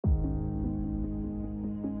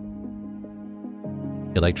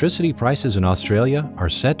Electricity prices in Australia are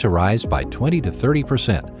set to rise by 20 to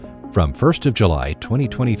 30% from 1st of July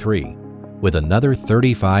 2023, with another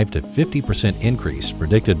 35 to 50% increase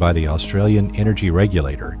predicted by the Australian Energy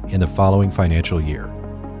Regulator in the following financial year.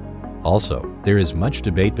 Also, there is much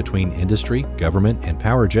debate between industry, government, and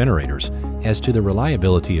power generators as to the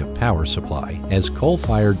reliability of power supply, as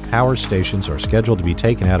coal-fired power stations are scheduled to be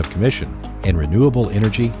taken out of commission and renewable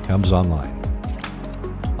energy comes online.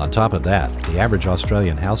 On top of that, the average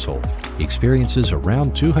Australian household experiences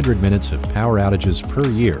around 200 minutes of power outages per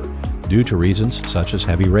year due to reasons such as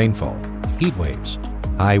heavy rainfall, heat waves,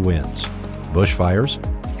 high winds, bushfires,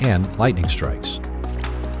 and lightning strikes.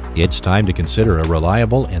 It's time to consider a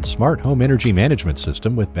reliable and smart home energy management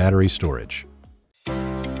system with battery storage.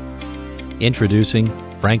 Introducing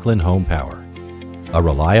Franklin Home Power, a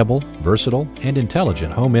reliable, versatile, and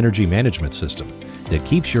intelligent home energy management system that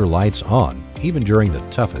keeps your lights on even during the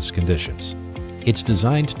toughest conditions. It's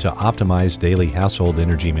designed to optimize daily household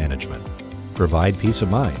energy management, provide peace of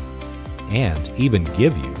mind, and even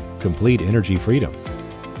give you complete energy freedom.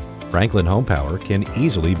 Franklin Home Power can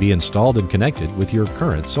easily be installed and connected with your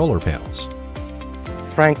current solar panels.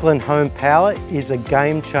 Franklin Home Power is a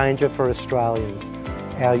game changer for Australians.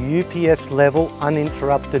 Our UPS level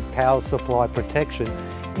uninterrupted power supply protection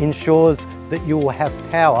ensures that you will have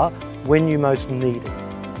power when you most need it.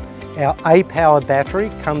 Our aPower battery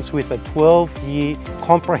comes with a 12-year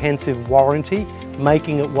comprehensive warranty,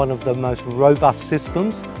 making it one of the most robust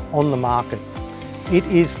systems on the market. It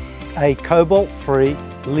is a cobalt-free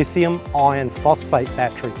lithium iron phosphate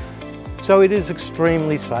battery, so it is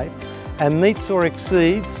extremely safe and meets or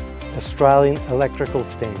exceeds Australian electrical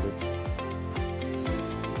standards.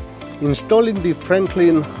 Installing the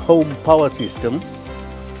Franklin Home Power System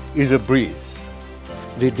is a breeze.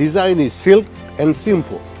 The design is silk and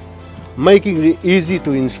simple, making it easy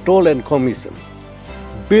to install and commission.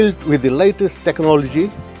 Built with the latest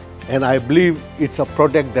technology, and I believe it's a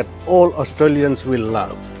product that all Australians will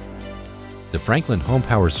love. The Franklin Home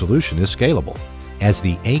Power solution is scalable, as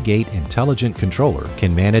the aGate intelligent controller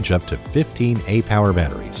can manage up to 15 aPower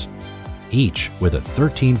batteries, each with a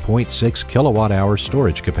 13.6 kilowatt-hour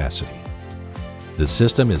storage capacity. The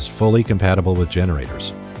system is fully compatible with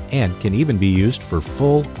generators and can even be used for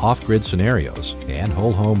full off-grid scenarios and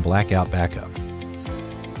whole home blackout backup.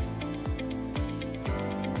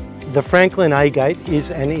 The Franklin aGate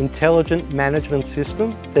is an intelligent management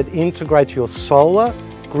system that integrates your solar,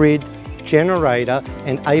 grid, generator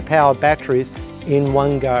and aPower batteries in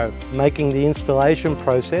one go, making the installation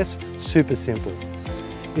process super simple.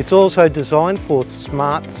 It's also designed for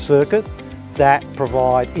smart circuit that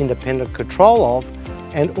provide independent control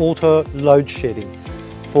of and auto load shedding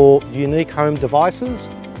for unique home devices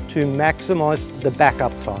to maximise the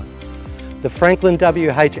backup time. The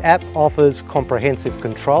FranklinWH app offers comprehensive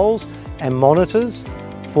controls and monitors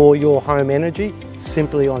for your home energy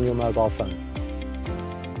simply on your mobile phone.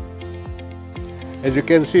 As you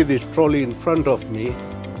can see this trolley in front of me,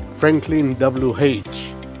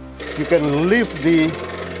 FranklinWH. You can lift the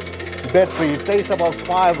battery, it takes about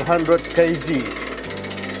 500 kg.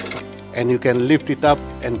 And you can lift it up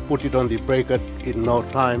and put it on the breaker in no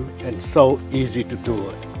time, and so easy to do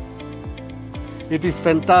it. It is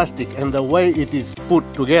fantastic, and the way it is put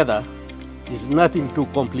together is nothing too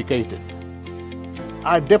complicated.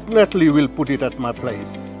 I definitely will put it at my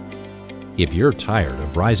place. If you're tired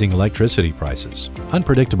of rising electricity prices,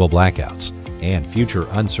 unpredictable blackouts, and future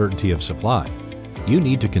uncertainty of supply, you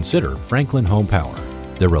need to consider Franklin Home Power,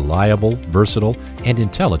 the reliable, versatile, and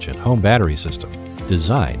intelligent home battery system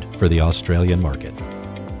designed for the Australian market.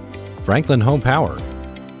 Franklin Home Power,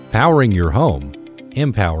 powering your home,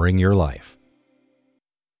 empowering your life.